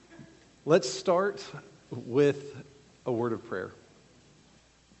Let's start with a word of prayer.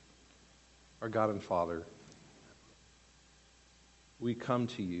 Our God and Father, we come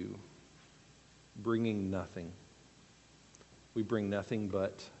to you bringing nothing. We bring nothing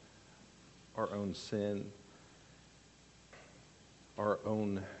but our own sin, our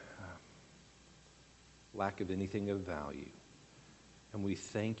own lack of anything of value. And we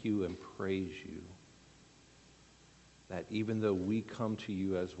thank you and praise you that even though we come to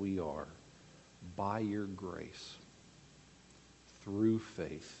you as we are, by your grace, through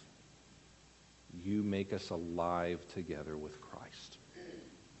faith, you make us alive together with Christ.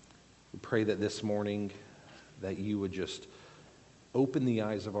 We pray that this morning that you would just open the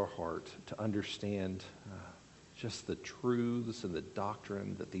eyes of our heart to understand just the truths and the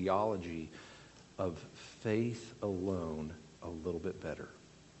doctrine, the theology of faith alone a little bit better.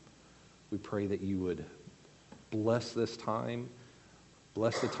 We pray that you would bless this time,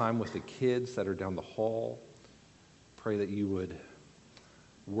 bless the time with the kids that are down the hall. Pray that you would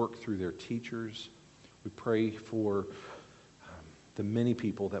work through their teachers. We pray for the many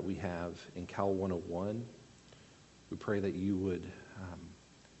people that we have in Cal 101. We pray that you would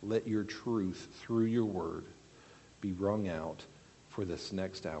let your truth through your word be wrung out for this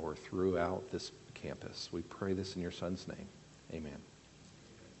next hour throughout this campus. We pray this in your Son's name. Amen.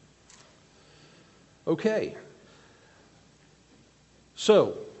 Okay.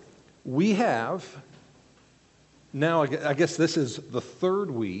 So, we have, now I guess this is the third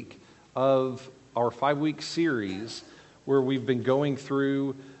week of our 5-week series where we've been going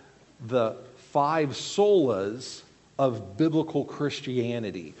through the 5 solas of biblical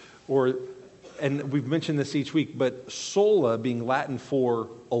Christianity. And we've mentioned this each week, but sola being Latin for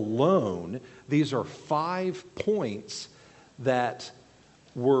alone, these are 5 points that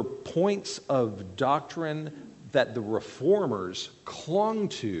were points of doctrine that the reformers clung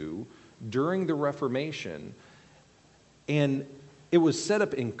to during the Reformation, and it was set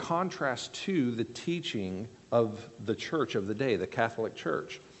up in contrast to the teaching of the church of the day, the Catholic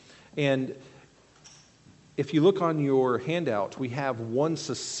Church. And if you look on your handout, we have one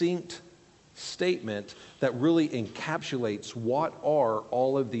succinct statement that really encapsulates what are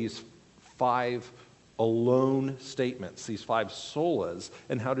all of these 5 alone statements, these 5 solas,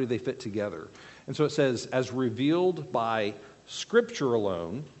 and how do they fit together. And so it says, as revealed by Scripture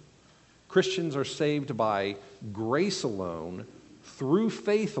alone, Christians are saved by grace alone, through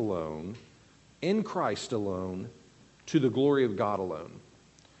faith alone, in Christ alone, to the glory of God alone.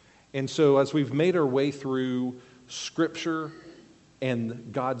 And so as we've made our way through Scripture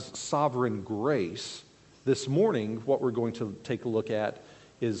and God's sovereign grace, this morning what we're going to take a look at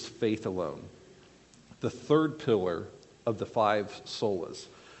is faith alone, the third pillar of the 5 solas.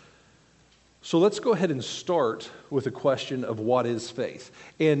 So let's go ahead and start with a question of what is faith.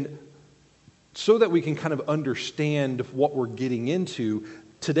 And so that we can kind of understand what we're getting into,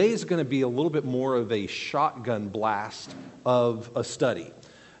 today is going to be a little bit more of a shotgun blast of a study.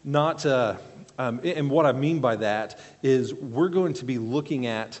 And what I mean by that is we're going to be looking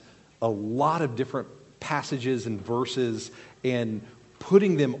at a lot of different passages and verses, and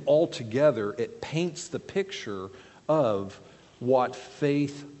putting them all together, it paints the picture of what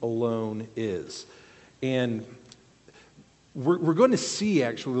faith alone is. And we're going to see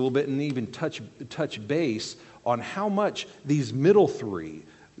actually a little bit and even touch base on how much these middle 3,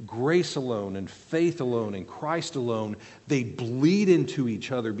 grace alone and faith alone and Christ alone, they bleed into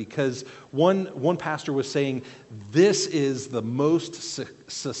each other, because one pastor was saying this is the most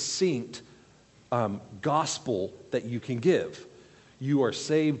succinct gospel that you can give. You are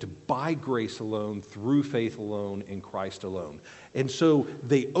saved by grace alone, through faith alone, in Christ alone. And so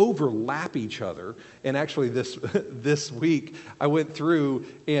they overlap each other. And actually this week, I went through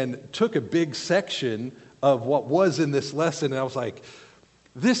and took a big section of what was in this lesson, and I was like,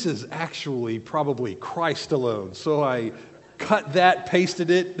 this is actually probably Christ alone. So I cut that,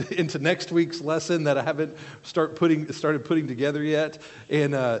 pasted it into next week's lesson that I haven't started putting together yet.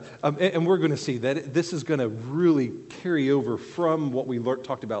 And we're going to see that this is going to really carry over from what we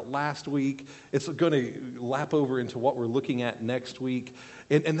talked about last week. It's going to lap over into what we're looking at next week.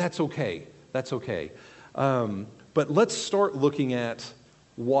 And that's okay. That's okay. But let's start looking at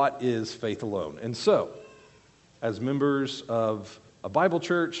what is faith alone. And so, as members of a Bible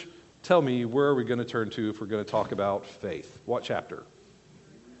church, tell me, where are we going to turn to if we're going to talk about faith? What chapter?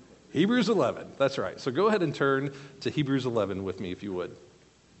 Hebrews 11. That's right. So go ahead and turn to Hebrews 11 with me if you would.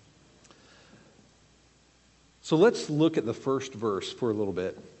 So let's look at the first verse for a little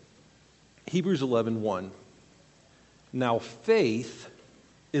bit. Hebrews 11:1. Now faith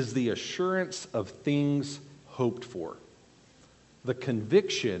is the assurance of things hoped for, the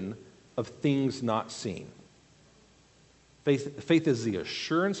conviction of things not seen. Faith is the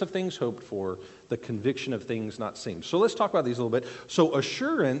assurance of things hoped for, the conviction of things not seen. So let's talk about these a little bit. So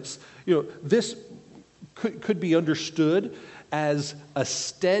assurance, this could be understood as a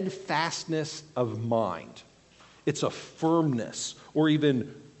steadfastness of mind. It's a firmness or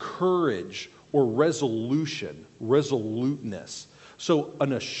even courage or resoluteness. So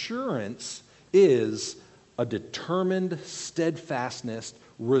an assurance is a determined steadfastness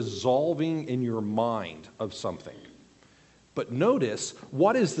resolving in your mind of something. But notice,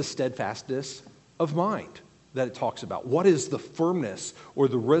 what is the steadfastness of mind that it talks about? What is the firmness or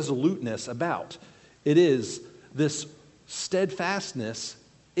the resoluteness about? It is this steadfastness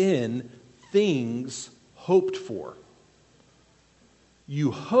in things hoped for.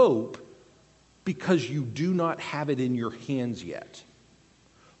 You hope because you do not have it in your hands yet.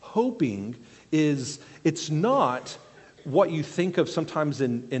 Hoping it's not what you think of sometimes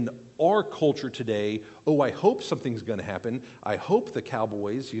in our culture today. Oh, I hope something's going to happen. I hope the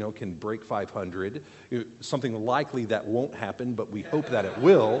Cowboys, can break 500. Something likely that won't happen, but we hope that it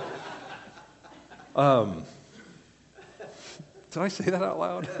will. Did I say that out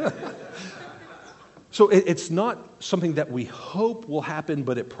loud? So it's not something that we hope will happen,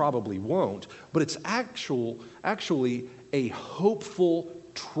 but it probably won't. But it's actually a hopeful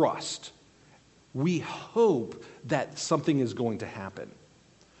trust. We hope that something is going to happen.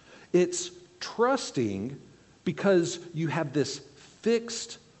 It's trusting because you have this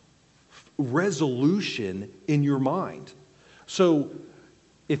fixed resolution in your mind. So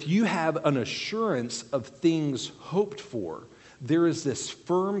if you have an assurance of things hoped for, there is this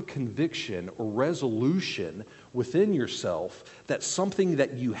firm conviction or resolution within yourself that something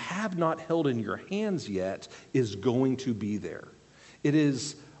that you have not held in your hands yet is going to be there. It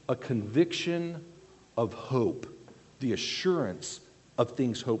is a conviction of hope, the assurance of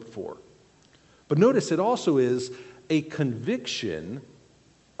things hoped for. But notice it also is a conviction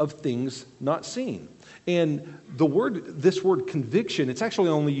of things not seen. And this word conviction, it's actually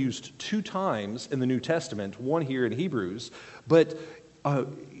only used 2 times in the New Testament, one here in Hebrews, but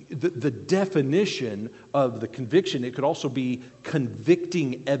the definition of the conviction, it could also be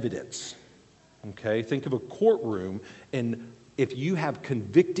convicting evidence. Okay, think of a courtroom, and if you have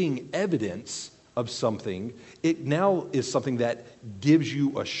convicting evidence of something, it now is something that gives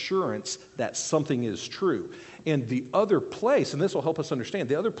you assurance that something is true. And the other place, and this will help us understand,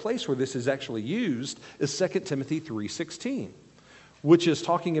 the other place where this is actually used is 2 Timothy 3:16, which is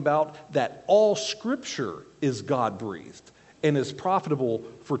talking about that all Scripture is God-breathed and is profitable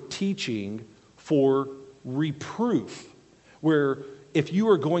for teaching, for reproof, where if you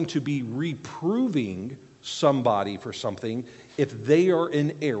are going to be reproving somebody for something, if they are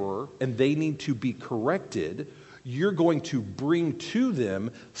in error and they need to be corrected, you're going to bring to them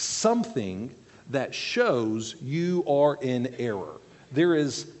something that shows you are in error. There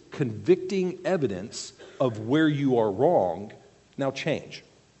is convicting evidence of where you are wrong. Now change,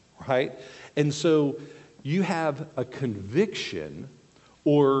 right? And so you have a conviction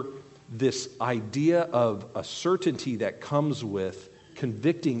or this idea of a certainty that comes with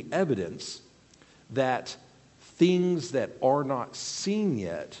convicting evidence that things that are not seen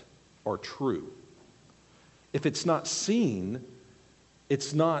yet are true. If it's not seen,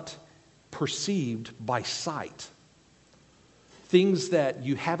 it's not perceived by sight. Things that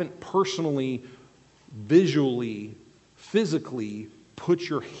you haven't personally, visually, physically put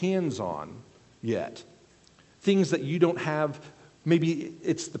your hands on yet. Things that you don't have, maybe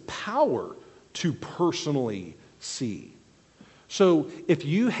it's the power to personally see. So if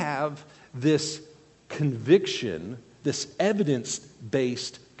you have this conviction, this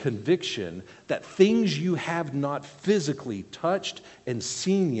evidence-based conviction that things you have not physically touched and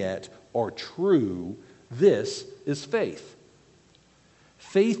seen yet are true, this is faith.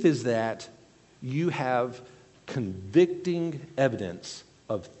 Faith is that you have convicting evidence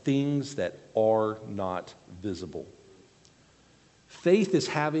of things that are not visible. Faith is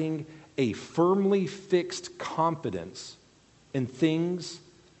having a firmly fixed confidence in things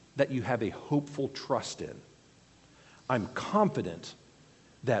that you have a hopeful trust in. I'm confident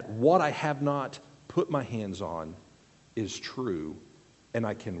that what I have not put my hands on is true, and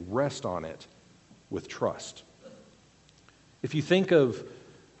I can rest on it with trust. If you think of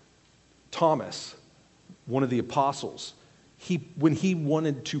Thomas, one of the apostles, when he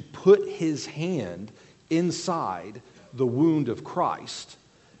wanted to put his hand inside the wound of Christ,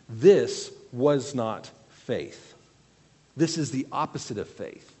 this was not faith. This is the opposite of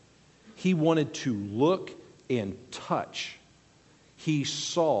faith. He wanted to look and touch. He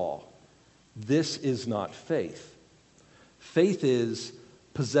saw. This is not faith. Faith is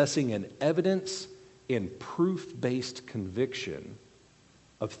possessing an evidence and proof-based conviction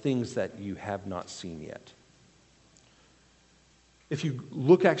of things that you have not seen yet. If you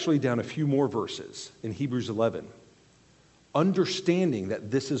look actually down a few more verses in Hebrews 11, understanding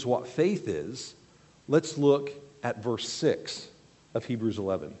that this is what faith is, let's look at verse 6 of Hebrews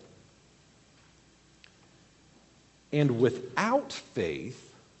 11. And without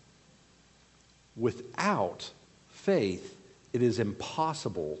faith, it is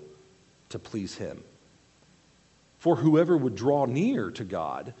impossible to please him. For whoever would draw near to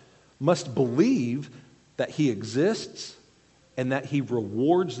God must believe that he exists and that he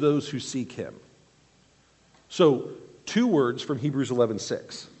rewards those who seek him. So, two words from Hebrews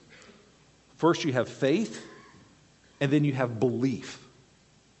 11:6. First, you have faith, and then you have belief.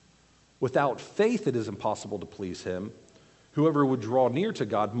 Without faith, it is impossible to please him. Whoever would draw near to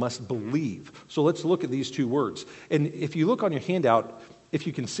God must believe. So let's look at these two words. And if you look on your handout, if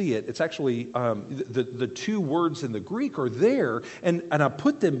you can see it, it's actually the two words in the Greek are there. And I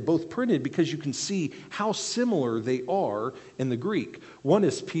put them both printed because you can see how similar they are in the Greek. One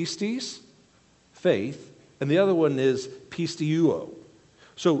is pistis, faith, and the other one is pisteuo.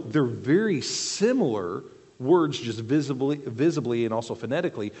 So they're very similar words, just visibly and also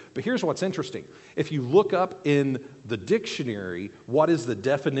phonetically. But here's what's interesting. If you look up in the dictionary, what is the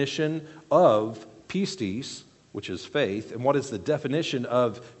definition of pistis, which is faith, and what is the definition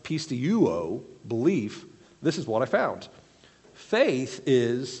of pisteuo, belief, this is what I found. Faith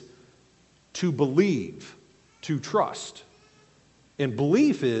is to believe, to trust. And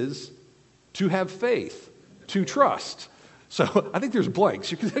belief is to have faith, to trust. So I think there's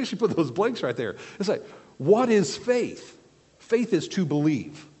blanks. You can actually put those blanks right there. It's like, what is faith? Faith is to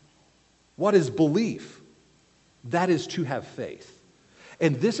believe. What is belief? That is to have faith.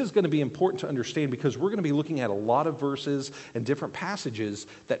 And this is going to be important to understand because we're going to be looking at a lot of verses and different passages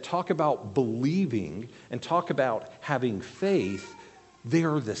that talk about believing and talk about having faith. They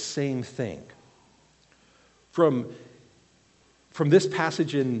are the same thing. From this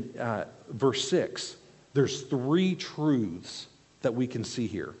passage in verse 6, there's three truths that we can see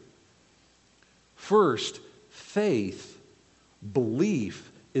here. First, faith,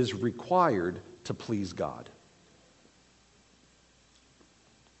 belief is required to please God.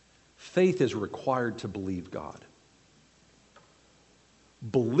 Faith is required to believe God.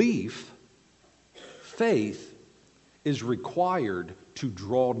 Belief, faith, is required to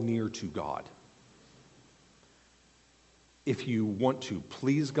draw near to God. If you want to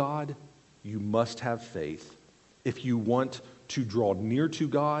please God, you must have faith. If you want to draw near to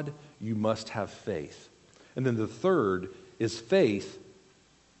God, you must have faith. And then the third is faith.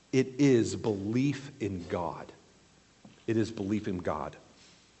 It is belief in God. It is belief in God.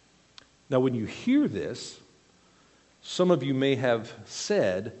 Now, when you hear this, some of you may have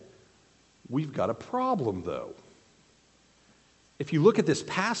said, we've got a problem, though. If you look at this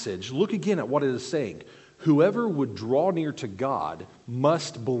passage, look again at what it is saying. Whoever would draw near to God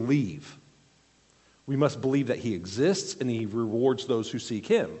must believe. We must believe that he exists and he rewards those who seek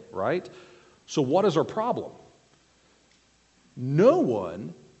him, right? So what is our problem? No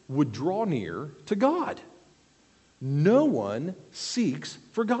one would draw near to God. No one seeks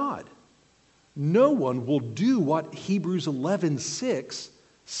for God. No one will do what Hebrews 11:6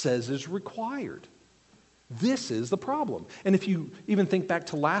 says is required. This is the problem. And if you even think back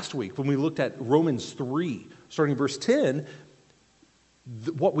to last week when we looked at Romans 3, starting in verse 10,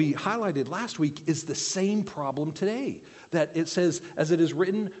 what we highlighted last week is the same problem today. That it says, as it is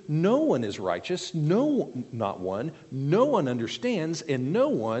written, no one is righteous, no, not one, no one understands, and no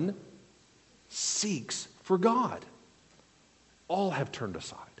one seeks for God. All have turned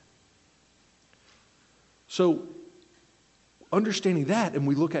aside. So, understanding that, and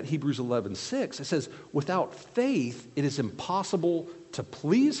we look at Hebrews 11:6, it says, without faith, it is impossible to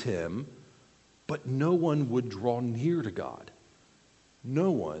please him, but no one would draw near to God.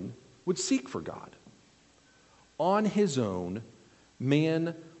 No one would seek for God. On his own,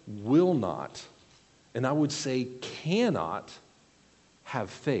 man will not, and I would say cannot, have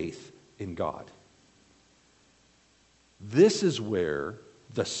faith in God. This is where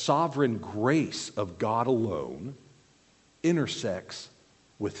the sovereign grace of God alone intersects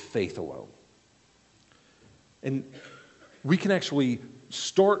with faith alone. And we can actually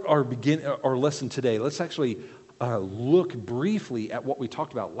start our lesson today. Let's actually look briefly at what we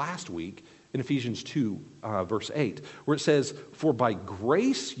talked about last week in Ephesians 2, verse 8, where it says, "For by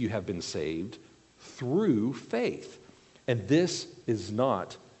grace you have been saved through faith. And this is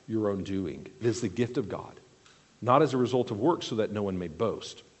not your own doing. It is the gift of God, not as a result of works, so that no one may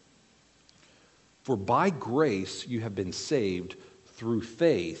boast. For by grace you have been saved through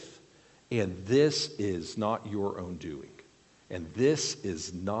faith, and this is not your own doing. And this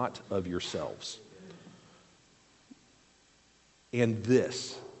is not of yourselves. And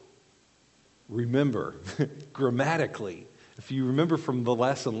this, remember, grammatically, if you remember from the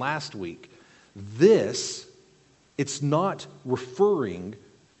lesson last week, this, it's not referring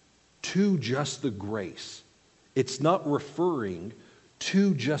to just the grace. It's not referring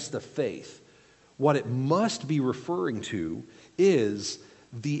to just the faith. What it must be referring to is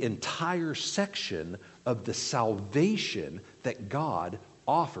the entire section of the salvation that God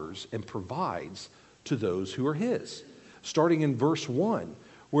offers and provides to those who are His. Starting in verse 1,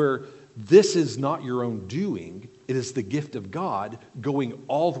 where this is not your own doing, it is the gift of God, going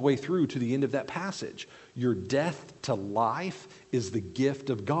all the way through to the end of that passage. Your death to life is the gift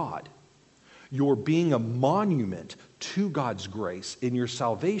of God. Your being a monument to God's grace in your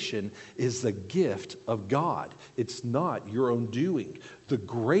salvation is the gift of God. It's not your own doing. The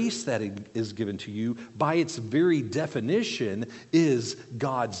grace that is given to you, by its very definition, is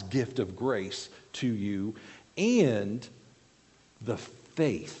God's gift of grace to you, and the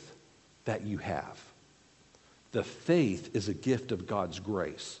faith that you have. The faith is a gift of God's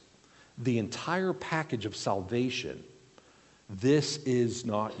grace. The entire package of salvation, this is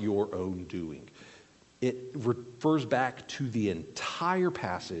not your own doing. It refers back to the entire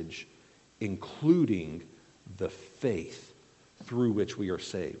passage, including the faith through which we are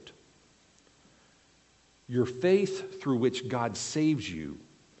saved. Your faith through which God saves you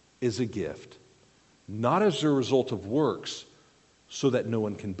is a gift, not as a result of works, so that no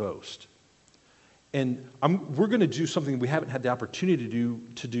one can boast. And we're going to do something we haven't had the opportunity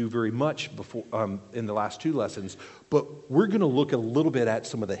to do very much before in the last two lessons, but we're going to look a little bit at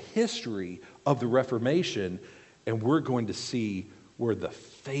some of the history of the Reformation, and we're going to see where the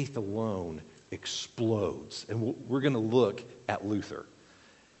faith alone explodes. And we're going to look at Luther.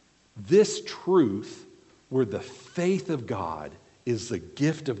 This truth, where the faith of God is the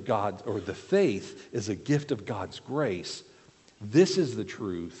gift of God, or the faith is a gift of God's grace, this is the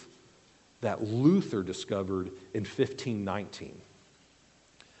truth that Luther discovered in 1519.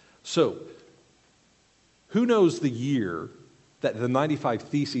 So, who knows the year that the 95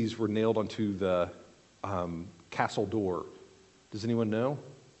 Theses were nailed onto the castle door? Does anyone know?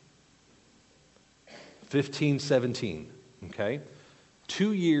 1517, okay?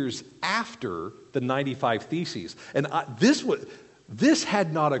 2 years after the 95 Theses. And this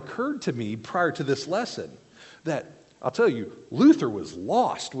had not occurred to me prior to this lesson, that I'll tell you, Luther was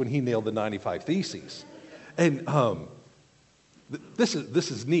lost when he nailed the 95 Theses. And this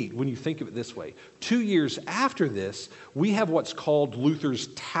is neat when you think of it this way. 2 years after this, we have what's called Luther's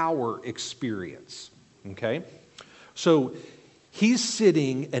Tower experience. Okay? So he's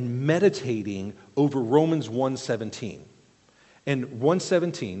sitting and meditating over Romans 1:17. And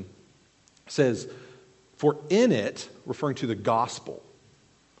 1:17 says, "For in it," referring to the gospel,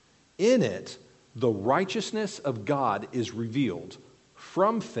 "in it the righteousness of God is revealed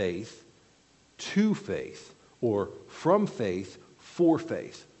from faith to faith," or from faith for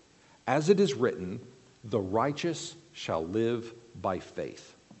faith. "As it is written, the righteous shall live by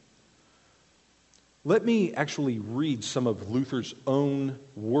faith." Let me actually read some of Luther's own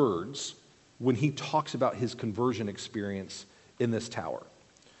words when he talks about his conversion experience in this tower.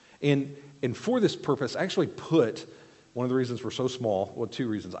 And for this purpose, I actually put, one of the reasons we're so small, well, two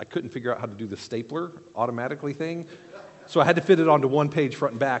reasons. I couldn't figure out how to do the stapler automatically thing, so I had to fit it onto one page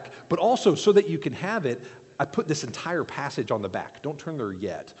front and back. But also, so that you can have it, I put this entire passage on the back. Don't turn there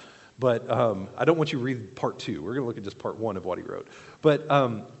yet. But I don't want you to read part two. We're going to look at just part one of what he wrote. But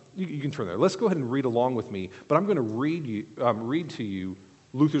you can turn there. Let's go ahead and read along with me. But I'm going to read to you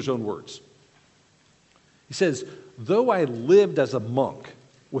Luther's own words. He says, "Though I lived as a monk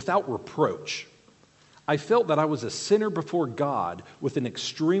without reproach, I felt that I was a sinner before God with an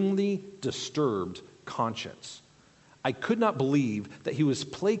extremely disturbed conscience. I could not believe that He was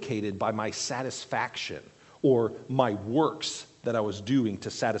placated by my satisfaction or my works that I was doing to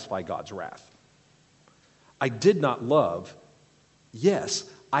satisfy God's wrath. I did not love, yes,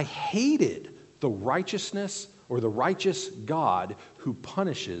 I hated the righteousness or the righteous God who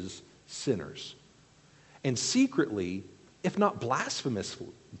punishes sinners. And secretly, if not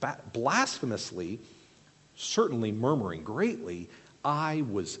blasphemously, certainly murmuring greatly, I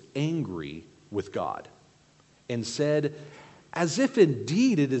was angry with God and said, as if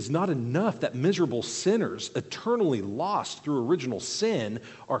indeed it is not enough that miserable sinners, eternally lost through original sin,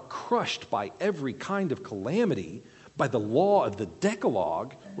 are crushed by every kind of calamity, by the law of the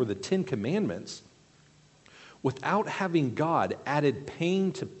Decalogue, or the Ten Commandments, without having God added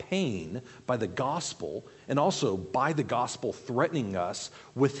pain to pain by the gospel and also by the gospel threatening us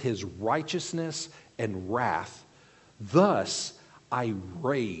with his righteousness and wrath. Thus I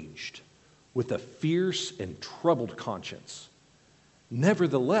raged with a fierce and troubled conscience.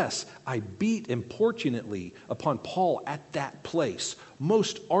 Nevertheless, I beat importunately upon Paul at that place,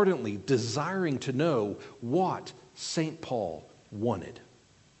 most ardently desiring to know what St. Paul wanted.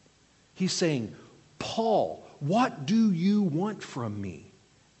 He's saying, Paul, what do you want from me?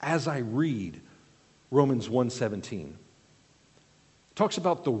 As I read Romans 1:17. Talks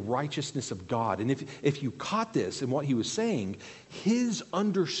about the righteousness of God. And if you caught this in what he was saying, his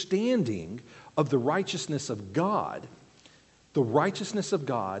understanding of the righteousness of God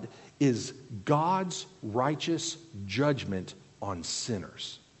is God's righteous judgment on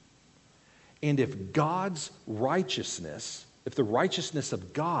sinners. And if the righteousness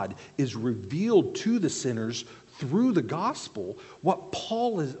of God is revealed to the sinners through the gospel,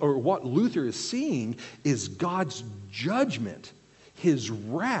 what Luther is seeing is God's judgment. His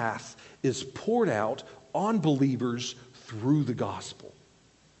wrath is poured out on believers through the gospel.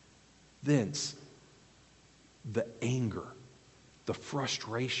 Thence, the anger, the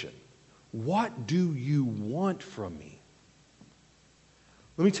frustration. What do you want from me?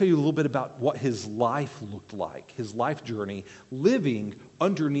 Let me tell you a little bit about what his life looked like, his life journey, living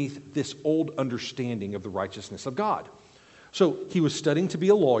underneath this old understanding of the righteousness of God. So he was studying to be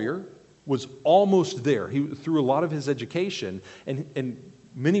a lawyer, was almost there. Through a lot of his education, and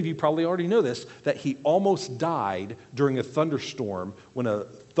many of you probably already know this, that he almost died during a thunderstorm when a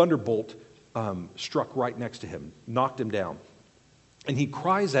thunderbolt struck right next to him, knocked him down. And he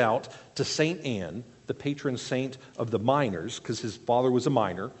cries out to St. Anne, the patron saint of the miners, because his father was a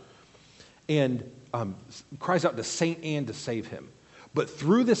miner, and cries out to St. Anne to save him. But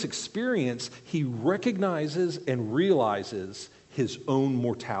through this experience, he recognizes and realizes his own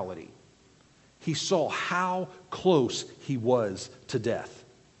mortality. He saw how close he was to death.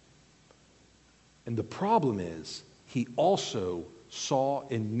 And the problem is, he also saw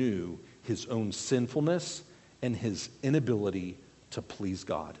and knew his own sinfulness and his inability to please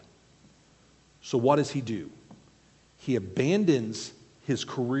God. So what does he do? He abandons his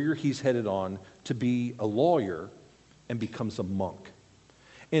career he's headed on to be a lawyer and becomes a monk.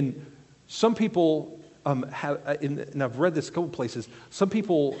 And some people and I've read this a couple places, some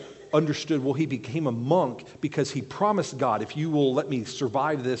people understood, well, he became a monk because he promised God, if you will let me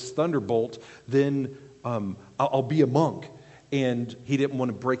survive this thunderbolt, then I'll be a monk. And he didn't want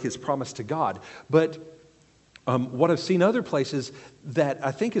to break his promise to God. But what I've seen other places that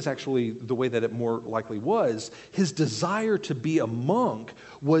I think is actually the way that it more likely was, his desire to be a monk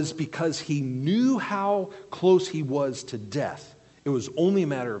was because he knew how close he was to death. It was only a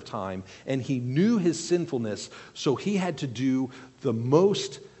matter of time, and he knew his sinfulness, so he had to do the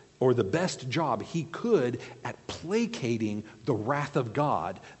most or the best job he could at placating the wrath of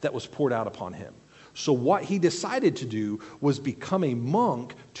God that was poured out upon him. So what he decided to do was become a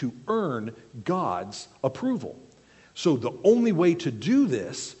monk to earn God's approval. So the only way to do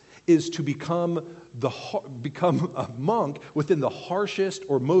this is to become a monk within the harshest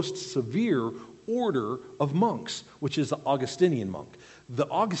or most severe order of monks, which is the Augustinian monk. The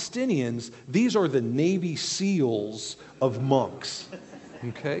Augustinians, these are the Navy SEALs of monks.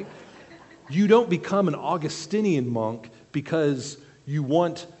 Okay? You don't become an Augustinian monk because you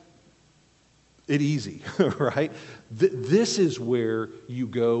want it easy, right? This is where you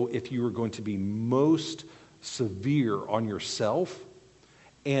go if you are going to be most severe on yourself.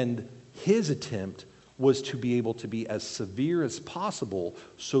 And his attempt was to be able to be as severe as possible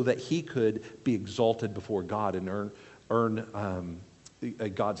so that he could be exalted before God and earn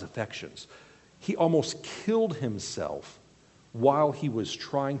God's affections. He almost killed himself while he was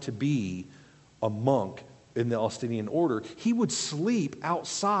trying to be a monk in the Augustinian order. He would sleep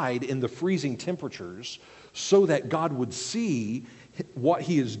outside in the freezing temperatures so that God would see what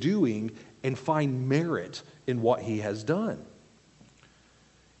he is doing and find merit in what he has done.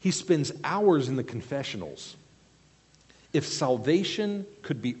 He spends hours in the confessionals. If salvation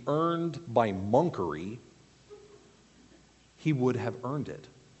could be earned by monkery, he would have earned it.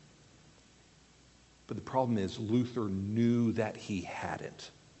 But the problem is, Luther knew that he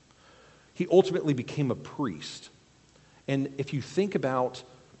hadn't. He ultimately became a priest. And if you think about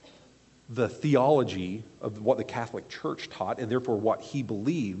the theology of what the Catholic Church taught, and therefore what he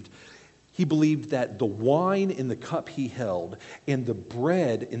believed that the wine in the cup he held and the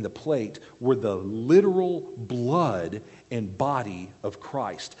bread in the plate were the literal blood and body of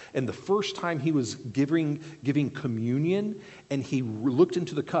Christ. And the first time he was giving communion, and he looked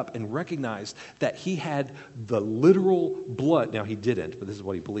into the cup and recognized that he had the literal blood, now he didn't, but this is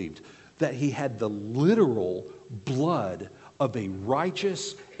what he believed, that he had the literal blood of a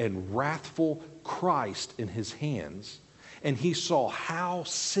righteous and wrathful Christ in his hands, and he saw how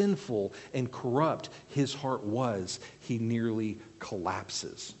sinful and corrupt his heart was, he nearly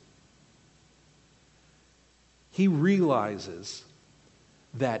collapses. He realizes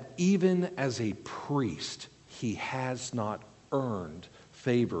that even as a priest, he has not earned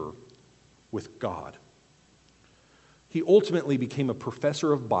favor with God. He ultimately became a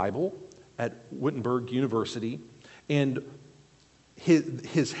professor of Bible at Wittenberg University, and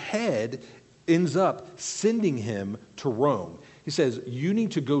his head ends up sending him to Rome. He says, you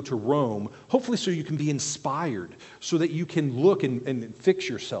need to go to Rome, hopefully so you can be inspired, so that you can look and fix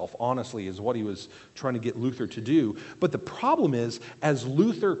yourself, honestly, is what he was trying to get Luther to do. But the problem is, as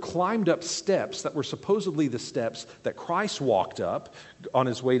Luther climbed up steps that were supposedly the steps that Christ walked up on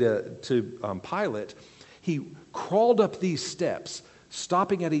his way to Pilate, he crawled up these steps,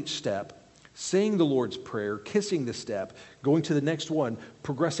 stopping at each step, saying the Lord's Prayer, kissing the step, going to the next one,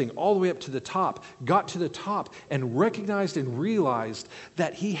 progressing all the way up to the top, got to the top and recognized and realized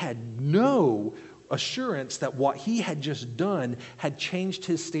that he had no assurance that what he had just done had changed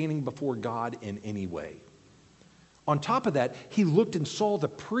his standing before God in any way. On top of that, he looked and saw the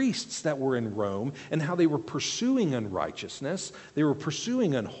priests that were in Rome and how they were pursuing unrighteousness, they were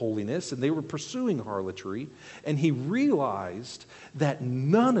pursuing unholiness, and they were pursuing harlotry, and he realized that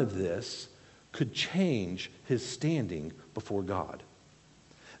none of this could change his standing before God.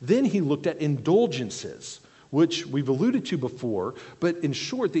 Then he looked at indulgences, which we've alluded to before, but in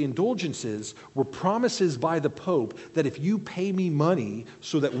short, the indulgences were promises by the Pope that if you pay me money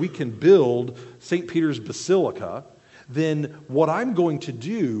so that we can build St. Peter's Basilica, then what I'm going to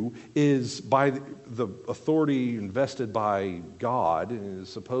do is, by the authority invested by God,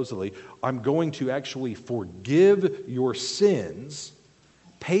 supposedly, I'm going to actually forgive your sins,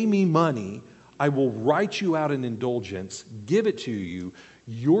 pay me money, I will write you out an indulgence, give it to you.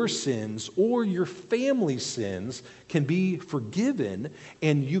 Your sins or your family's sins can be forgiven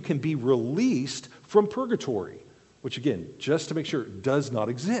and you can be released from purgatory, which again, just to make sure, does not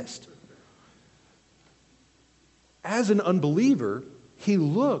exist. As an unbeliever, he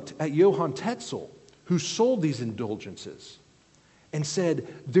looked at Johann Tetzel, who sold these indulgences, and said,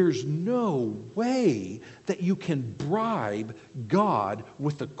 there's no way that you can bribe God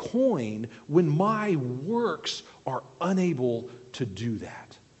with a coin when my works are unable to do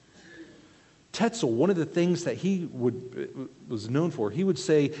that. Tetzel, one of the things that he was known for, he would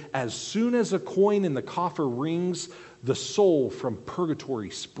say, as soon as a coin in the coffer rings, the soul from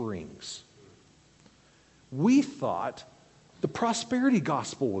purgatory springs. We thought the prosperity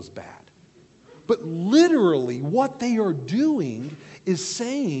gospel was bad. But literally what they are doing is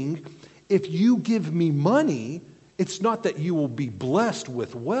saying, if you give me money, it's not that you will be blessed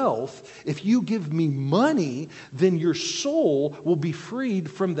with wealth. If you give me money, then your soul will be freed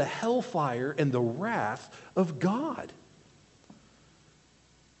from the hellfire and the wrath of God.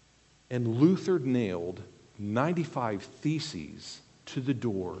 And Luther nailed 95 theses to the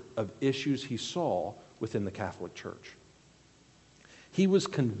door of issues he saw within the Catholic Church. He was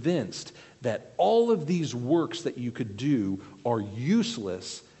convinced that all of these works that you could do are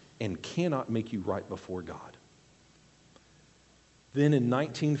useless and cannot make you right before God. Then in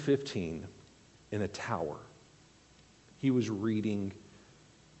 1915, in a tower, he was reading,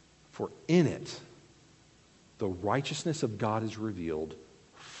 for in it, the righteousness of God is revealed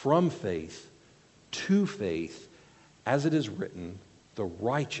from faith to faith, as it is written, the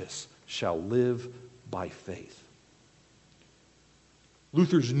righteous shall live by faith.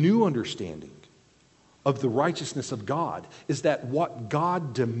 Luther's new understanding of the righteousness of God is that what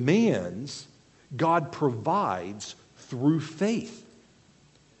God demands, God provides through faith.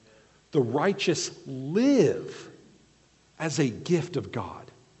 The righteous live as a gift of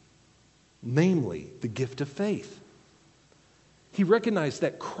God, namely the gift of faith. He recognized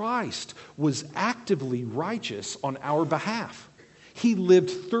that Christ was actively righteous on our behalf. He lived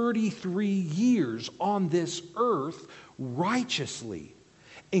 33 years on this earth righteously.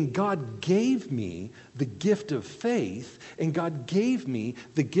 And God gave me the gift of faith, and God gave me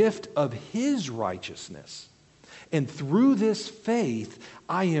the gift of His righteousness. And through this faith,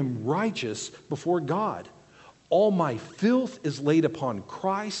 I am righteous before God. All my filth is laid upon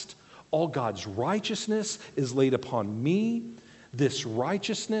Christ. All God's righteousness is laid upon me. This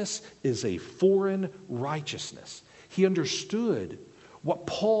righteousness is a foreign righteousness. He understood what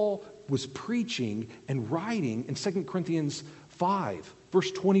Paul was preaching and writing in 2 Corinthians 5,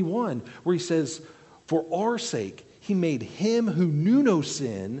 verse 21, where he says, for our sake, He made Him who knew no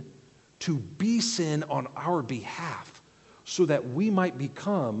sin to be sin on our behalf, so that we might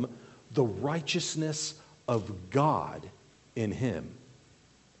become the righteousness of God in him.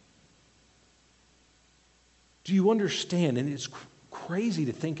 Do you understand? And it's crazy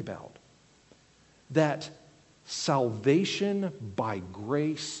to think about that salvation by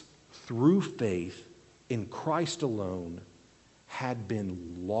grace through faith in Christ alone had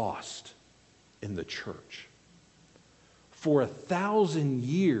been lost in the church. For 1,000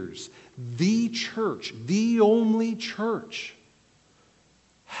 years, the church, the only church,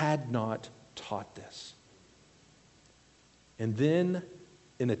 had not taught this. And then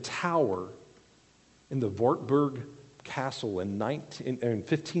in a tower in the Wartburg Castle in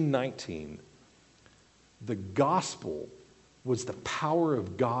 1519, the gospel was the power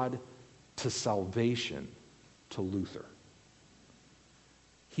of God to salvation to Luther.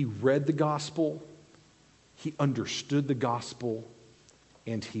 He read the gospel, he understood the gospel,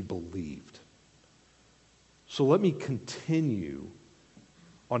 and he believed. So let me continue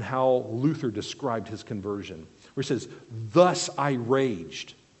on how Luther described his conversion, where he says, "Thus I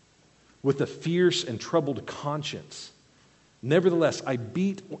raged with a fierce and troubled conscience. Nevertheless, I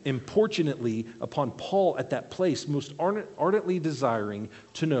beat importunately upon Paul at that place, most ardently desiring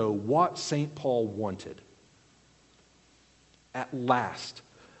to know what St. Paul wanted. At last,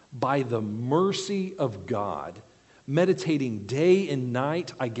 by the mercy of God, meditating day and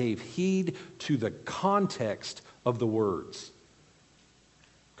night, I gave heed to the context of the words."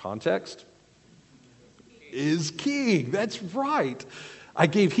 Context is king. That's right. I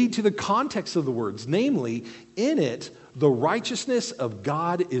gave heed to the context of the words, namely, in it, the righteousness of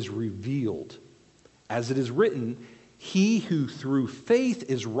God is revealed. As it is written, he who through faith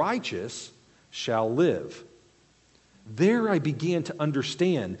is righteous shall live. There I began to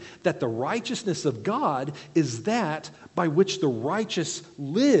understand that the righteousness of God is that by which the righteous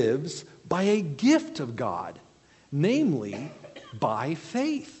lives by a gift of God, namely by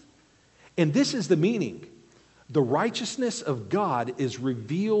faith. And this is the meaning. The righteousness of God is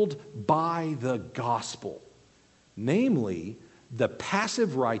revealed by the gospel, namely the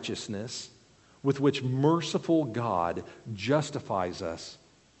passive righteousness with which merciful God justifies us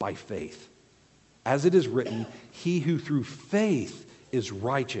by faith. As it is written, he who through faith is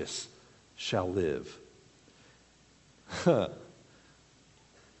righteous shall live.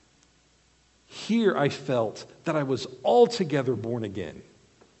 Here I felt that I was altogether born again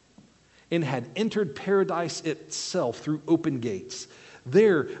and had entered paradise itself through open gates.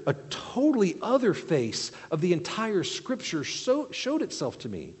 There, a totally other face of the entire Scripture showed itself to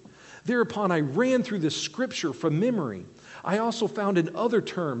me. Thereupon I ran through the Scripture from memory. I also found in other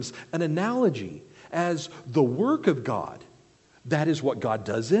terms an analogy as the work of God. That is what God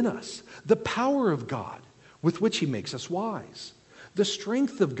does in us. The power of God with which he makes us wise. The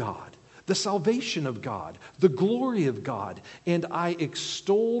strength of God. The salvation of God, the glory of God, and I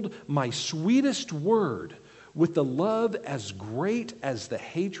extolled my sweetest word with the love as great as the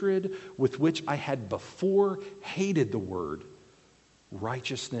hatred with which I had before hated the word,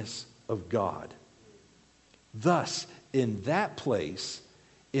 righteousness of God. Thus, in that place,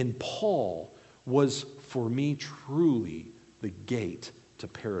 in Paul, was for me truly the gate to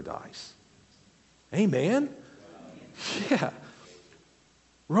paradise. Amen? Yeah.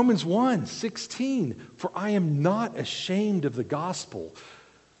 Romans 1:16, for I am not ashamed of the gospel.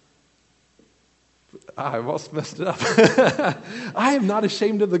 I almost messed it up. I am not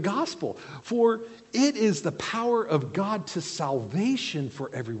ashamed of the gospel, for it is the power of God to salvation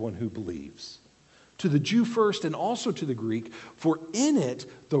for everyone who believes. To the Jew first and also to the Greek, for in it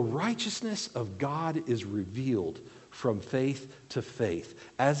the righteousness of God is revealed from faith to faith.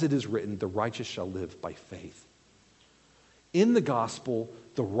 As it is written, the righteous shall live by faith. In the gospel,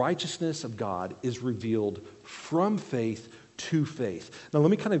 the righteousness of God is revealed from faith to faith. Now, let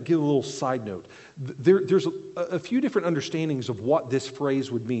me kind of give a little side note. There's a few different understandings of what this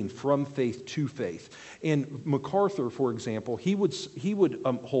phrase would mean, from faith to faith. And MacArthur, for example, he would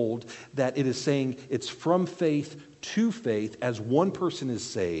hold that it is saying it's from faith to faith. As one person is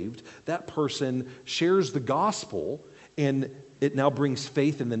saved, that person shares the gospel, and it now brings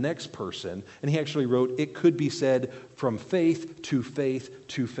faith in the next person. And he actually wrote, it could be said from faith to faith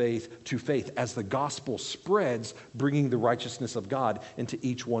to faith to faith, as the gospel spreads, bringing the righteousness of God into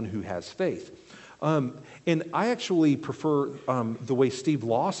each one who has faith. And I actually prefer the way Steve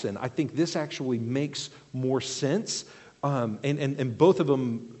Lawson, I think this actually makes more sense. And both of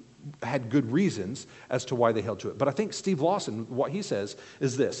them had good reasons as to why they held to it. But I think Steve Lawson, what he says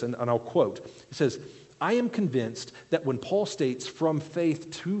is this, and I'll quote. He says, I am convinced that when Paul states from faith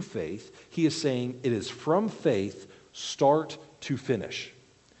to faith, he is saying it is from faith, start to finish.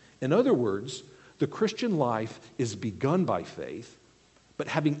 In other words, the Christian life is begun by faith, But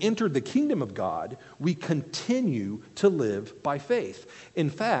having entered the kingdom of God, we continue to live by faith.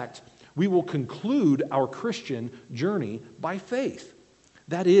 In fact, we will conclude our Christian journey by faith.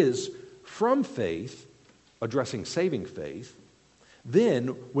 That is, from faith, addressing saving faith. Then,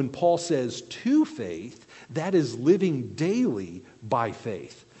 when Paul says to faith, that is living daily by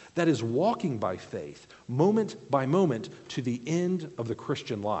faith. That is walking by faith, moment by moment, to the end of the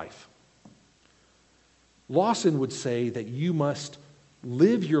Christian life. Lawson would say that you must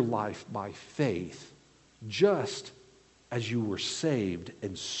live your life by faith just as you were saved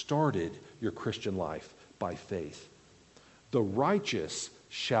and started your Christian life by faith. The righteous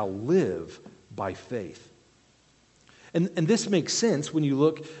shall live by faith. And this makes sense when you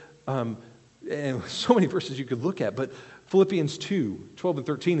look, and so many verses you could look at, but Philippians 2, 12 and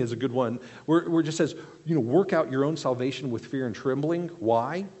 13 is a good one, where it just says, work out your own salvation with fear and trembling.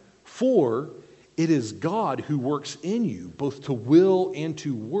 Why? For it is God who works in you, both to will and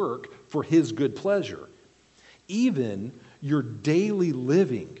to work for his good pleasure. Even your daily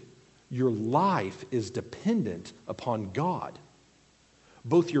living, your life is dependent upon God.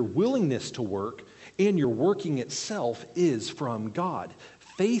 Both your willingness to work and your working itself is from God.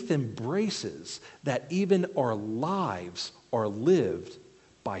 Faith embraces that even our lives are lived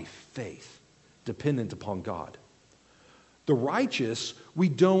by faith, dependent upon God. The righteous, we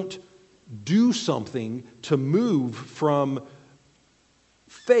don't do something to move from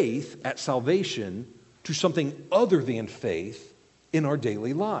faith at salvation to something other than faith in our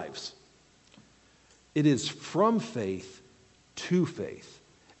daily lives. It is from faith to faith.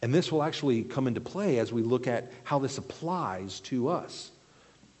 And this will actually come into play as we look at how this applies to us.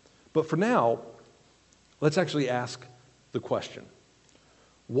 But for now, let's actually ask the question.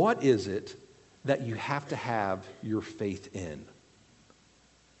 What is it that you have to have your faith in?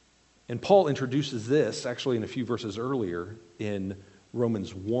 And Paul introduces this actually in a few verses earlier in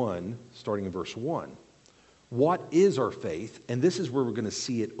Romans 1, starting in verse 1. What is our faith? And this is where we're going to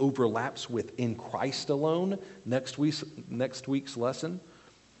see it overlaps with in Christ alone, next week's lesson.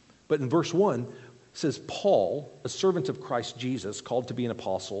 But in verse 1, it says, Paul, a servant of Christ Jesus, called to be an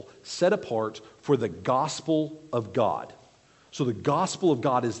apostle, set apart for the gospel of God. So the gospel of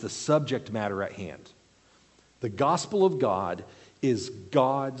God is the subject matter at hand. The gospel of God is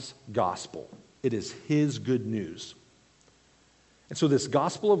God's gospel. It is his good news. And so this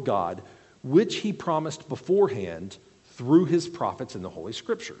gospel of God, which he promised beforehand through his prophets in the Holy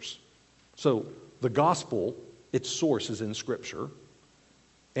Scriptures. So the gospel, its source is in Scripture,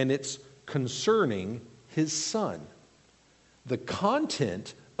 and it's concerning his Son. The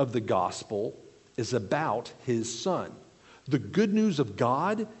content of the gospel is about his Son. The good news of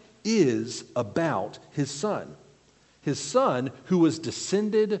God is about his Son. His Son who was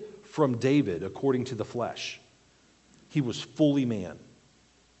descended from David according to the flesh. He was fully man.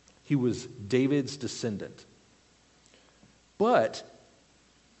 He was David's descendant. But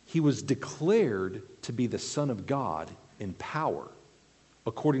he was declared to be the Son of God in power,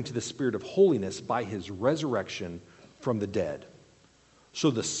 according to the Spirit of holiness by his resurrection from the dead. So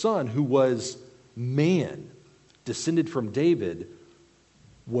the Son who was man, descended from David,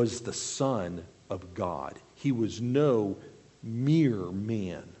 was the Son of God. He was no mere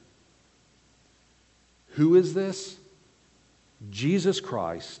man. Who is this? Jesus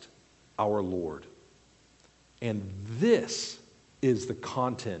Christ, our Lord. And this is the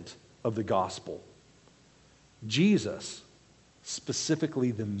content of the gospel. Jesus,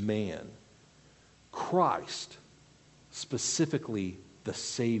 specifically the man. Christ, specifically the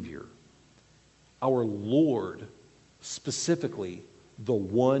Savior. Our Lord, specifically the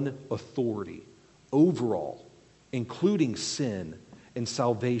one authority overall, including sin and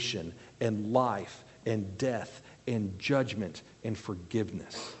salvation and life and death and judgment and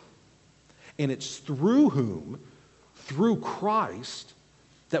forgiveness. And it's through whom, through Christ,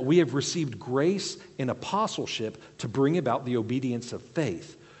 that we have received grace and apostleship to bring about the obedience of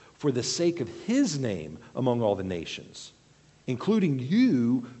faith for the sake of his name among all the nations, including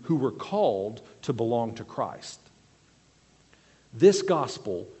you who were called to belong to Christ. This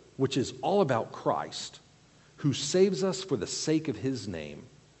gospel, which is all about Christ, who saves us for the sake of his name,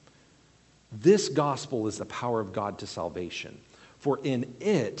 this gospel is the power of God to salvation. For in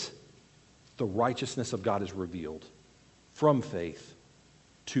it, the righteousness of God is revealed from faith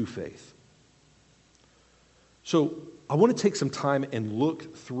to faith. So I want to take some time and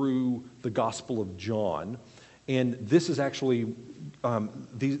look through the Gospel of John. And this is actually,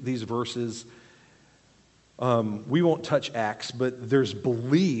 these verses, we won't touch Acts, but there's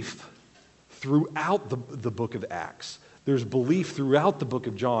belief throughout the book of Acts. There's belief throughout the book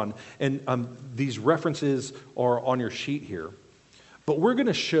of John. And these references are on your sheet here. But we're going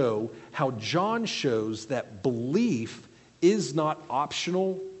to show how John shows that belief is not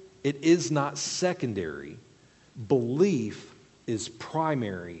optional, it is not secondary. Belief is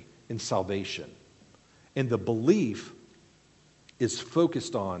primary in salvation. And the belief is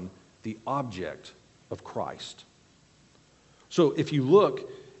focused on the object of Christ. So if you look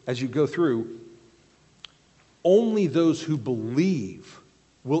as you go through, only those who believe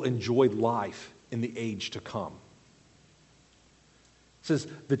will enjoy life in the age to come. It says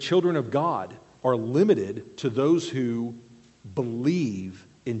the children of God are limited to those who believe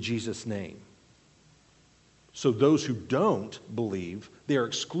in Jesus' name. So those who don't believe, they are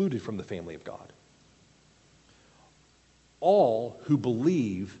excluded from the family of God. All who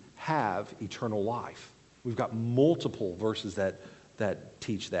believe have eternal life. We've got multiple verses that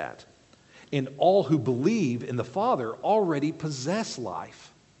teach that. And all who believe in the Father already possess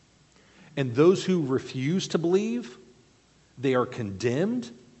life. And those who refuse to believe, they are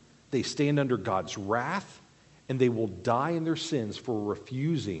condemned, they stand under God's wrath, and they will die in their sins for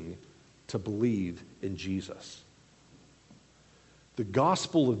refusing to believe in Jesus. The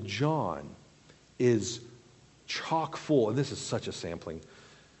Gospel of John is chock full, and this is such a sampling,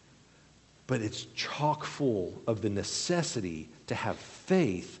 but it's chock full of the necessity to have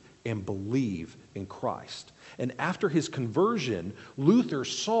faith and believe in Christ. And after his conversion, Luther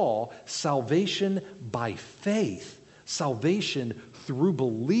saw salvation by faith, salvation through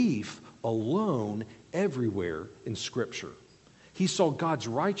belief alone everywhere in Scripture. He saw God's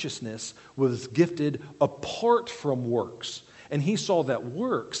righteousness was gifted apart from works. And he saw that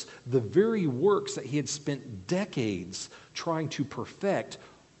works, the very works that he had spent decades trying to perfect,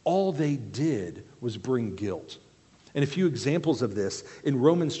 all they did was bring guilt. And a few examples of this in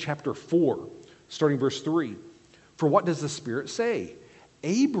Romans chapter 4, starting verse 3. For what does the Spirit say?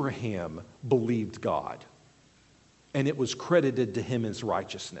 Abraham believed God, and it was credited to him as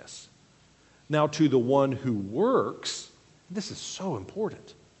righteousness. Now to the one who works, this is so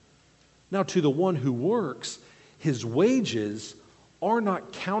important. Now to the one who works, his wages are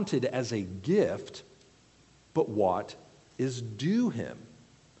not counted as a gift, but what is due him.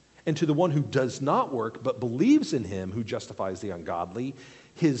 And to the one who does not work, but believes in him who justifies the ungodly,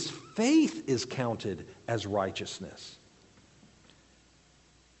 his faith is counted as righteousness.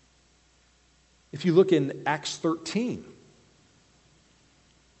 If you look in Acts 13,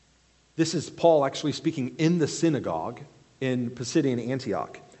 this is Paul actually speaking in the synagogue in Pisidian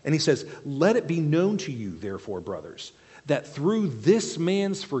Antioch. And he says, let it be known to you, therefore, brothers, that through this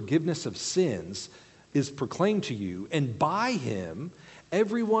man's forgiveness of sins is proclaimed to you, and by him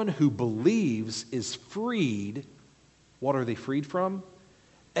everyone who believes is freed. What are they freed from?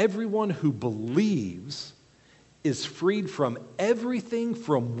 Everyone who believes is freed from everything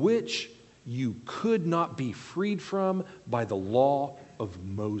from which you could not be freed from by the law of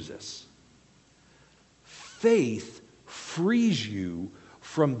Moses. Faith frees you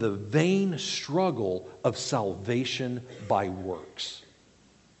from the vain struggle of salvation by works.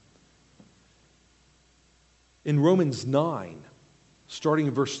 In Romans 9, starting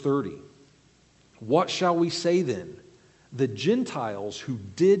in verse 30, what shall we say then? The Gentiles who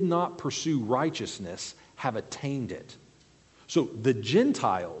did not pursue righteousness have attained it. So the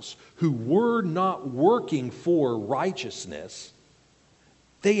Gentiles who were not working for righteousness,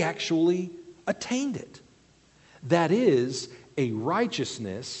 they actually attained it. That is a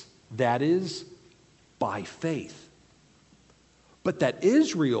righteousness that is by faith. But that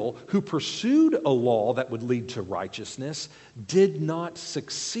Israel, who pursued a law that would lead to righteousness, did not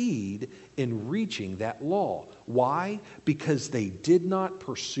succeed in reaching that law. Why? Because they did not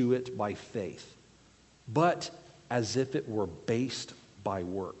pursue it by faith, but as if it were based by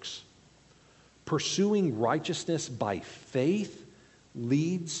works. Pursuing righteousness by faith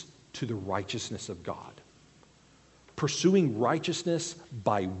leads to the righteousness of God. Pursuing righteousness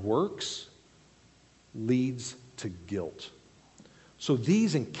by works leads to guilt. So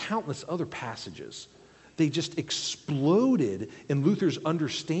these and countless other passages, they just exploded in Luther's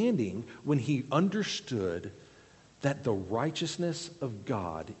understanding when he understood that the righteousness of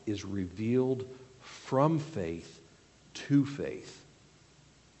God is revealed from faith to faith.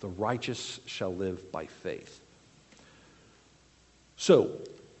 The righteous shall live by faith. So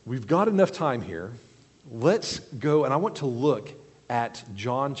we've got enough time here. Let's go, and I want to look at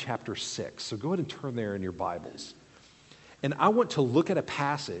John chapter 6. So go ahead and turn there in your Bibles. And I want to look at a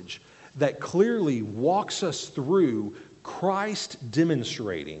passage that clearly walks us through Christ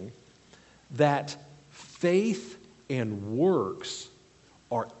demonstrating that faith and works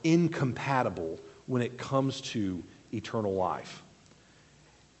are incompatible when it comes to eternal life.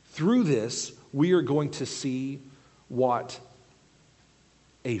 Through this, we are going to see what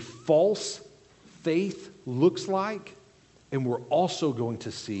a false faith looks like, and we're also going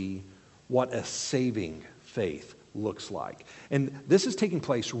to see what a saving faith looks like. And this is taking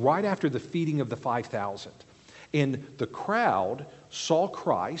place right after the feeding of the 5,000. And the crowd saw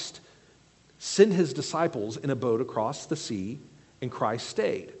Christ send his disciples in a boat across the sea, and Christ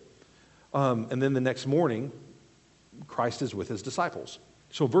stayed. And then the next morning, Christ is with his disciples.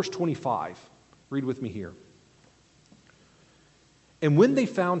 So verse 25, read with me here. And when they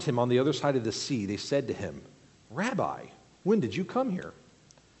found him on the other side of the sea, they said to him, Rabbi, when did you come here?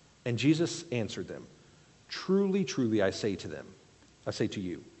 And Jesus answered them, Truly, truly, I say to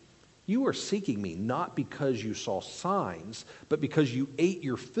you, you are seeking me not because you saw signs, but because you ate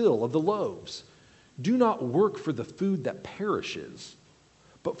your fill of the loaves. Do not work for the food that perishes,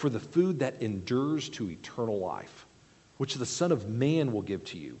 but for the food that endures to eternal life, which the Son of Man will give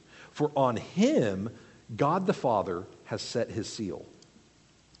to you. For on him God the Father has set his seal.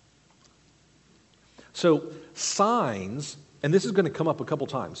 So signs, and this is going to come up a couple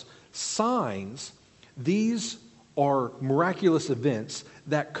times, signs, these are miraculous events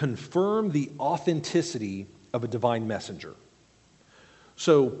that confirm the authenticity of a divine messenger.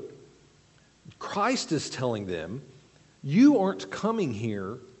 So Christ is telling them, you aren't coming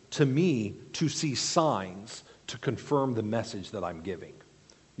here to me to see signs to confirm the message that I'm giving.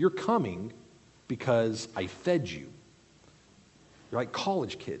 You're coming because I fed you. You're like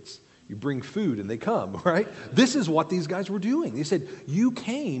college kids. You bring food and they come, right? This is what these guys were doing. They said, you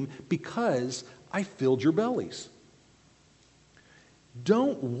came because I filled your bellies.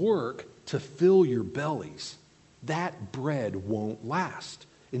 Don't work to fill your bellies. That bread won't last.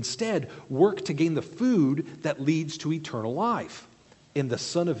 Instead, work to gain the food that leads to eternal life. And the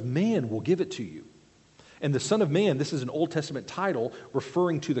Son of Man will give it to you. And the Son of Man, this is an Old Testament title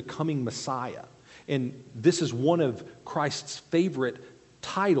referring to the coming Messiah. And this is one of Christ's favorite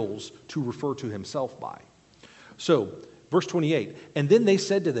titles to refer to himself by. So, verse 28, and then they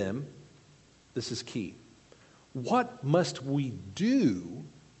said to them, this is key, what must we do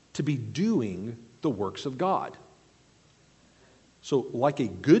to be doing the works of God? So, like a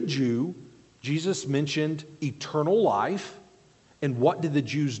good Jew, Jesus mentioned eternal life. And what did the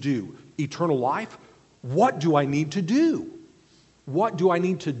Jews do? Eternal life? What do I need to do? What do I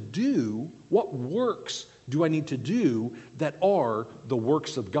need to do? What works do I need to do that are the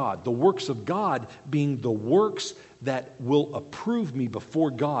works of God? The works of God being the works that will approve me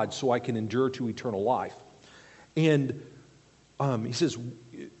before God so I can endure to eternal life. And he says,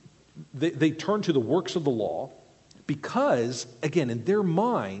 they turn to the works of the law because, again, in their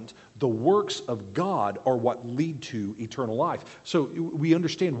mind, the works of God are what lead to eternal life. So we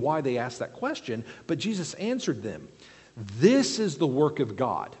understand why they asked that question, but Jesus answered them. This is the work of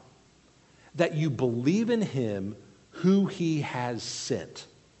God, that you believe in him who he has sent.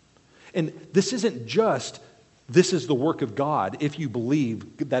 And this isn't just, this is the work of God if you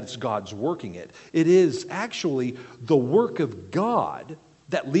believe that it's God's working it. It is actually the work of God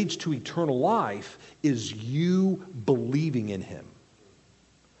that leads to eternal life is you believing in him.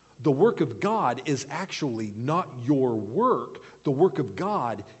 The work of God is actually not your work. The work of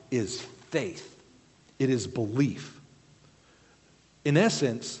God is faith. It is belief. In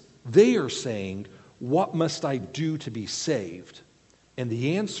essence, they are saying, what must I do to be saved? And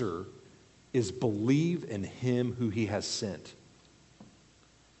the answer is believe in him who he has sent.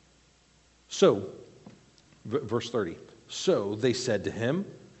 So, verse 30. So they said to him,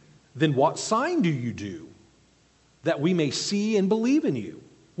 then what sign do you do that we may see and believe in you?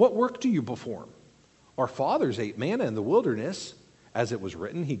 What work do you perform? Our fathers ate manna in the wilderness. As it was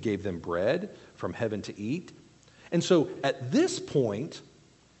written, he gave them bread from heaven to eat. And so at this point,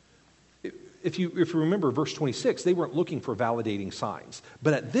 if you remember verse 26, they weren't looking for validating signs.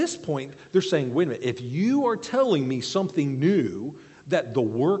 But at this point, they're saying, wait a minute, if you are telling me something new, that the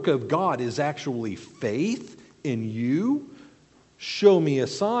work of God is actually faith in you, show me a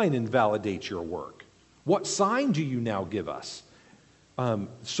sign and validate your work. What sign do you now give us?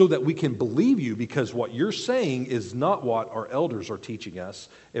 So that we can believe you, because what you're saying is not what our elders are teaching us,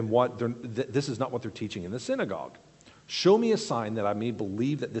 and this is not what they're teaching in the synagogue. Show me a sign that I may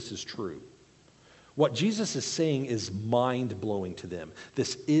believe that this is true. What Jesus is saying is mind-blowing to them.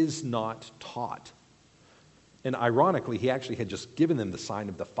 This is not taught. And ironically, he actually had just given them the sign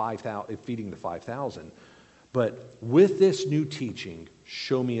of the 5,000, feeding the 5,000. But with this new teaching,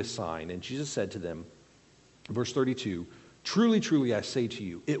 show me a sign. And Jesus said to them, verse 32, truly, truly, I say to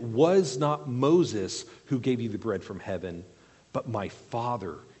you, it was not Moses who gave you the bread from heaven, but my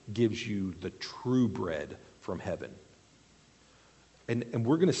Father gives you the true bread from heaven. And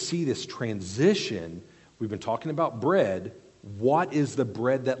we're going to see this transition. We've been talking about bread. What is the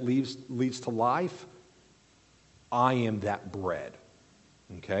bread that leads to life? I am that bread.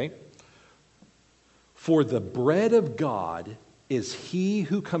 Okay? For the bread of God is he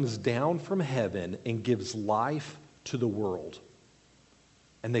who comes down from heaven and gives life to the world.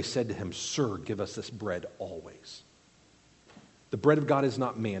 And they said to him, Sir, give us this bread always. The bread of God is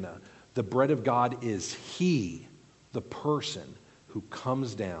not manna. The bread of God is he, the person who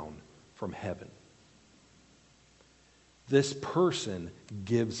comes down from heaven. This person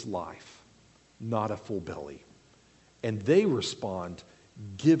gives life, not a full belly. And they respond,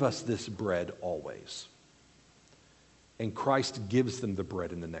 give us this bread always. And Christ gives them the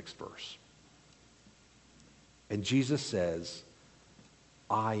bread in the next verse. And Jesus says,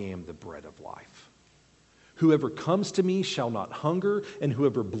 I am the bread of life. Whoever comes to me shall not hunger, and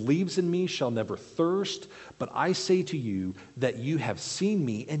whoever believes in me shall never thirst. But I say to you that you have seen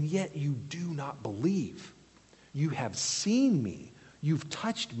me, and yet you do not believe. You have seen me, you've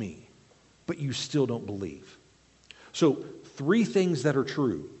touched me, but you still don't believe. So, three things that are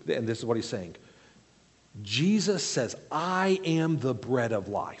true, and this is what he's saying. Jesus says, I am the bread of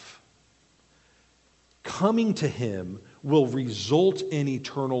life. Coming to him will result in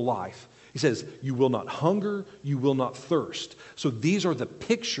eternal life. He says, you will not hunger, you will not thirst. So these are the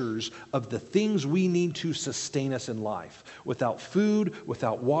pictures of the things we need to sustain us in life. Without food,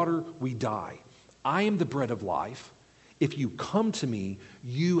 without water, we die. I am the bread of life. If you come to me,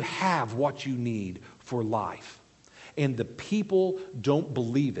 you have what you need for life. And the people don't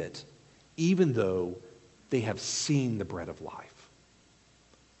believe it, even though they have seen the bread of life.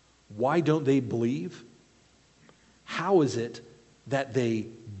 Why don't they believe? How is it that they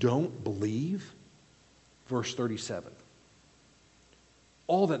don't believe? Verse 37.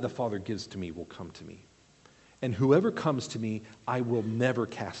 All that the Father gives to me will come to me. And whoever comes to me, I will never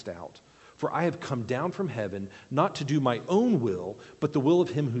cast out. For I have come down from heaven, not to do my own will, but the will of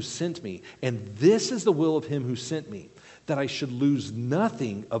him who sent me. And this is the will of him who sent me, that I should lose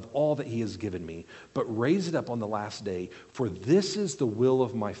nothing of all that he has given me, but raise it up on the last day. For this is the will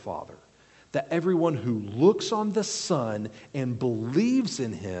of my Father, that everyone who looks on the Son and believes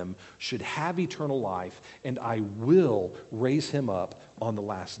in him should have eternal life, and I will raise him up on the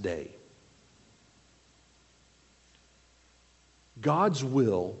last day. God's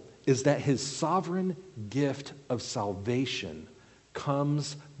will is that his sovereign gift of salvation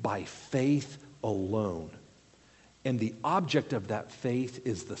comes by faith alone. And the object of that faith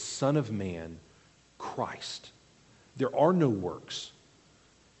is the Son of Man, Christ. There are no works.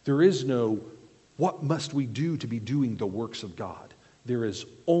 There is no, what must we do to be doing the works of God? There is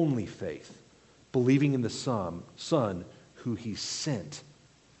only faith, believing in the Son who he sent.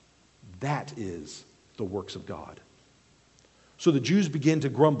 That is the works of God. So the Jews begin to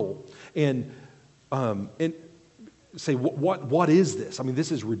grumble and say, what is this? I mean,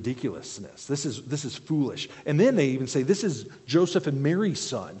 this is ridiculousness. This is foolish. And then they even say, this is Joseph and Mary's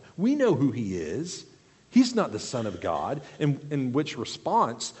son. We know who he is. He's not the Son of God. In which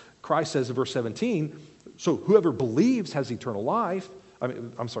response, Christ says in verse 17, so whoever believes has eternal life.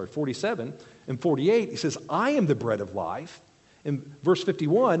 47. And 48, he says, I am the bread of life. In verse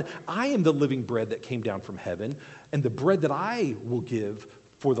 51, I am the living bread that came down from heaven, and the bread that I will give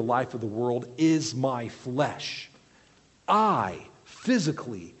for the life of the world is my flesh. I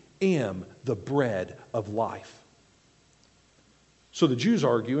physically am the bread of life. So the Jews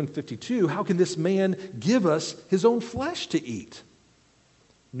argue in 52, how can this man give us his own flesh to eat?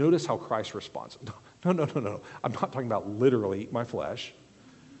 Notice how Christ responds. No. I'm not talking about literally eat my flesh.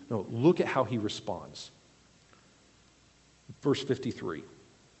 No, look at how he responds. Verse 53.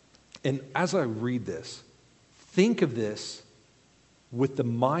 And as I read this, think of this with the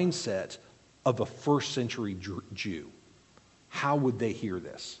mindset of a first century Jew. How would they hear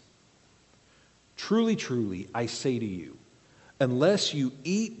this? Truly, truly, I say to you, unless you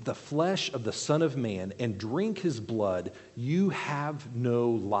eat the flesh of the Son of Man and drink his blood, you have no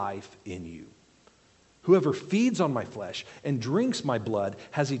life in you. Whoever feeds on my flesh and drinks my blood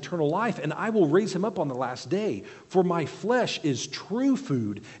has eternal life, and I will raise him up on the last day. For my flesh is true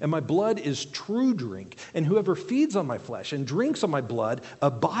food, and my blood is true drink. And whoever feeds on my flesh and drinks on my blood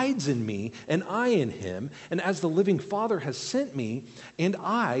abides in me, and I in him. And as the living Father has sent me, and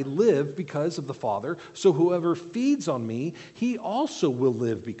I live because of the Father, so whoever feeds on me, he also will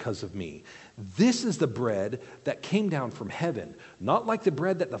live because of me. This is the bread that came down from heaven, not like the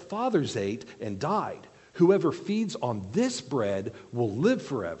bread that the fathers ate and died. Whoever feeds on this bread will live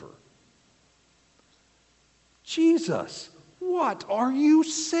forever. Jesus, what are you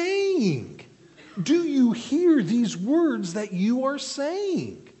saying? Do you hear these words that you are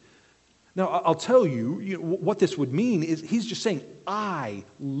saying? Now, I'll tell you, what this would mean is he's just saying, I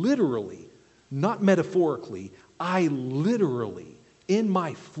literally, not metaphorically, I literally, in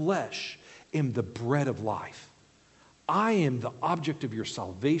my flesh, am the bread of life. I am the object of your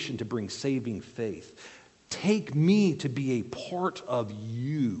salvation to bring saving faith. Take me to be a part of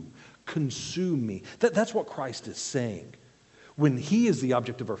you. Consume me. That's what Christ is saying when he is the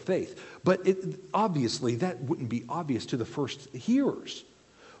object of our faith. But obviously, that wouldn't be obvious to the first hearers.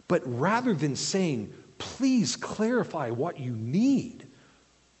 But rather than saying, please clarify what you need,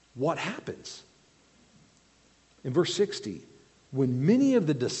 what happens? In verse 60, when many of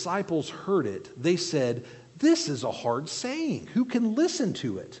the disciples heard it, they said, this is a hard saying. Who can listen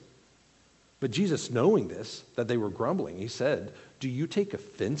to it? But Jesus, knowing this, that they were grumbling, he said, do you take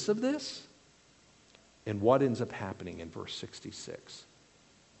offense of this? And what ends up happening in verse 66?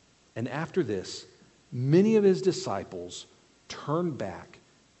 And after this, many of his disciples turned back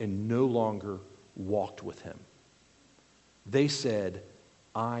and no longer walked with him. They said,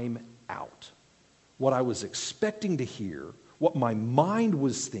 I'm out. What I was expecting to hear, what my mind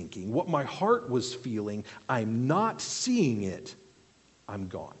was thinking, what my heart was feeling, I'm not seeing it. I'm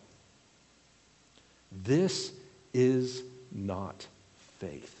gone. This is not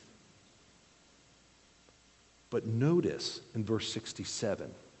faith. But notice in verse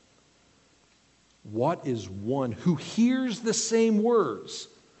 67, what is one who hears the same words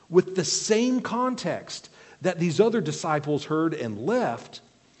with the same context that these other disciples heard and left,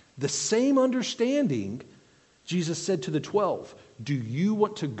 the same understanding? Jesus said to the 12, do you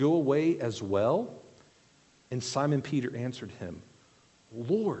want to go away as well? And Simon Peter answered him,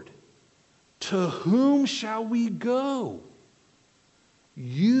 Lord, to whom shall we go?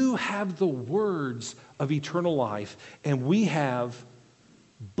 You have the words of eternal life, and we have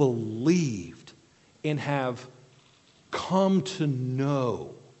believed and have come to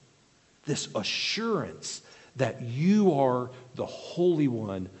know this assurance that you are the Holy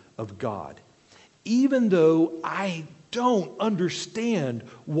One of God. Even though I don't understand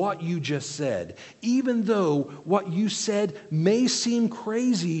what you just said, even though what you said may seem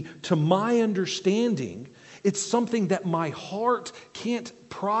crazy to my understanding, it's something that my heart can't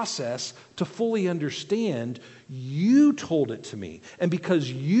process to fully understand. You told it to me. And because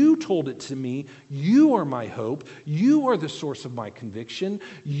you told it to me, you are my hope. You are the source of my conviction.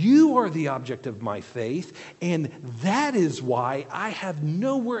 You are the object of my faith. And that is why I have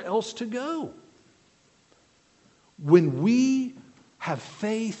nowhere else to go. When we have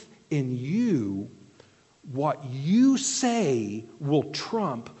faith in you, what you say will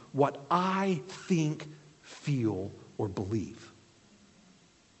trump what I think, feel, or believe.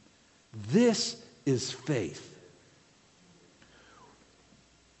 This is faith.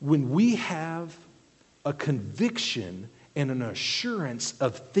 When we have a conviction and an assurance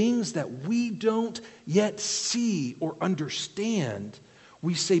of things that we don't yet see or understand,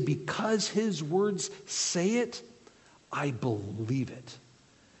 we say, because his words say it, I believe it.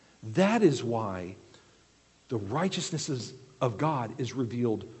 That is why the righteousness of God is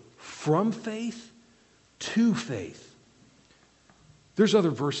revealed from faith to faith. There's other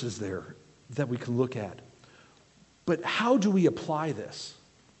verses there that we can look at. But how do we apply this?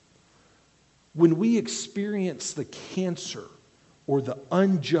 When we experience the cancer or the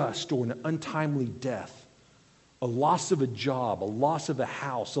unjust or an untimely death, a loss of a job, a loss of a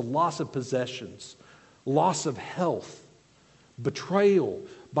house, a loss of possessions, loss of health, betrayal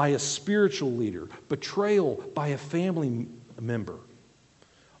by a spiritual leader, betrayal by a family member,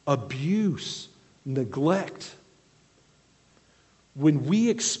 abuse, neglect. When we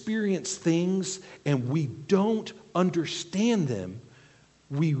experience things and we don't understand them,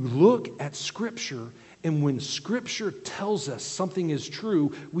 we look at Scripture, and when Scripture tells us something is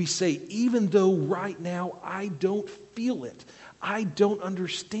true, we say, even though right now I don't feel it, I don't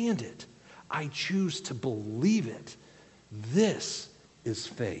understand it, I choose to believe it. This is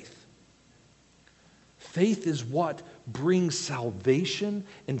faith. Faith is what brings salvation,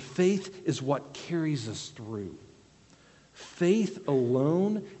 and faith is what carries us through. Faith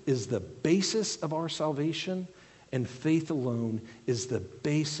alone is the basis of our salvation, and faith alone is the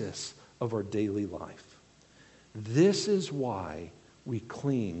basis of our daily life. This is why we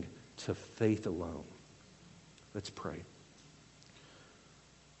cling to faith alone. Let's pray.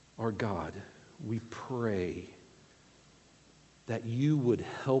 Our God, we pray that you would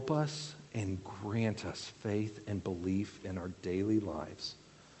help us and grant us faith and belief in our daily lives.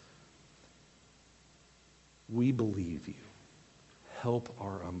 We believe you. Help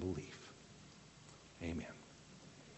our unbelief. Amen.